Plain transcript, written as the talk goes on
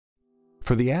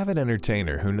For the avid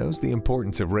entertainer who knows the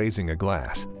importance of raising a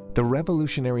glass, the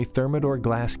revolutionary Thermador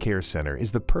Glass Care Center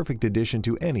is the perfect addition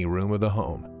to any room of the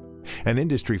home. An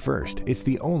industry first, it's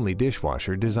the only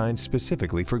dishwasher designed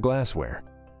specifically for glassware.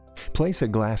 Place a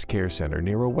glass care center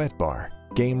near a wet bar,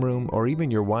 game room, or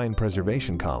even your wine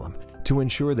preservation column to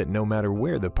ensure that no matter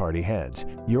where the party heads,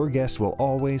 your guests will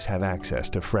always have access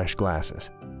to fresh glasses.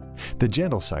 The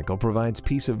gentle cycle provides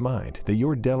peace of mind that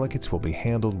your delicates will be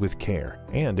handled with care,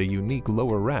 and a unique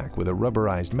lower rack with a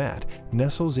rubberized mat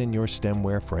nestles in your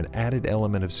stemware for an added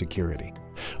element of security.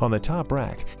 On the top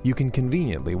rack, you can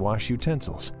conveniently wash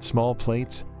utensils, small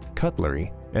plates,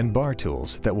 cutlery, and bar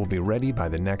tools that will be ready by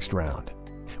the next round.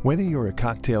 Whether you're a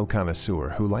cocktail connoisseur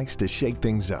who likes to shake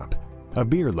things up, a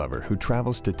beer lover who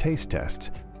travels to taste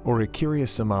tests, or a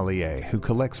curious sommelier who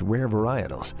collects rare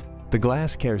varietals, the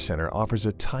Glass Care Center offers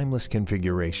a timeless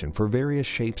configuration for various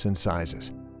shapes and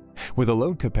sizes. With a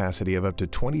load capacity of up to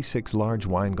 26 large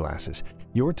wine glasses,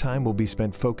 your time will be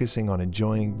spent focusing on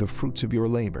enjoying the fruits of your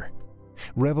labor.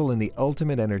 Revel in the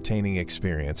ultimate entertaining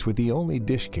experience with the only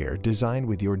dish care designed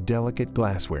with your delicate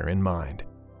glassware in mind.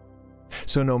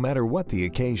 So no matter what the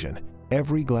occasion,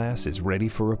 every glass is ready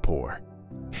for a pour.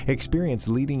 Experience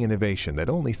leading innovation that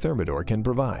only Thermador can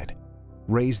provide.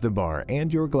 Raise the bar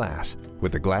and your glass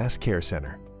with the Glass Care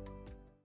Center.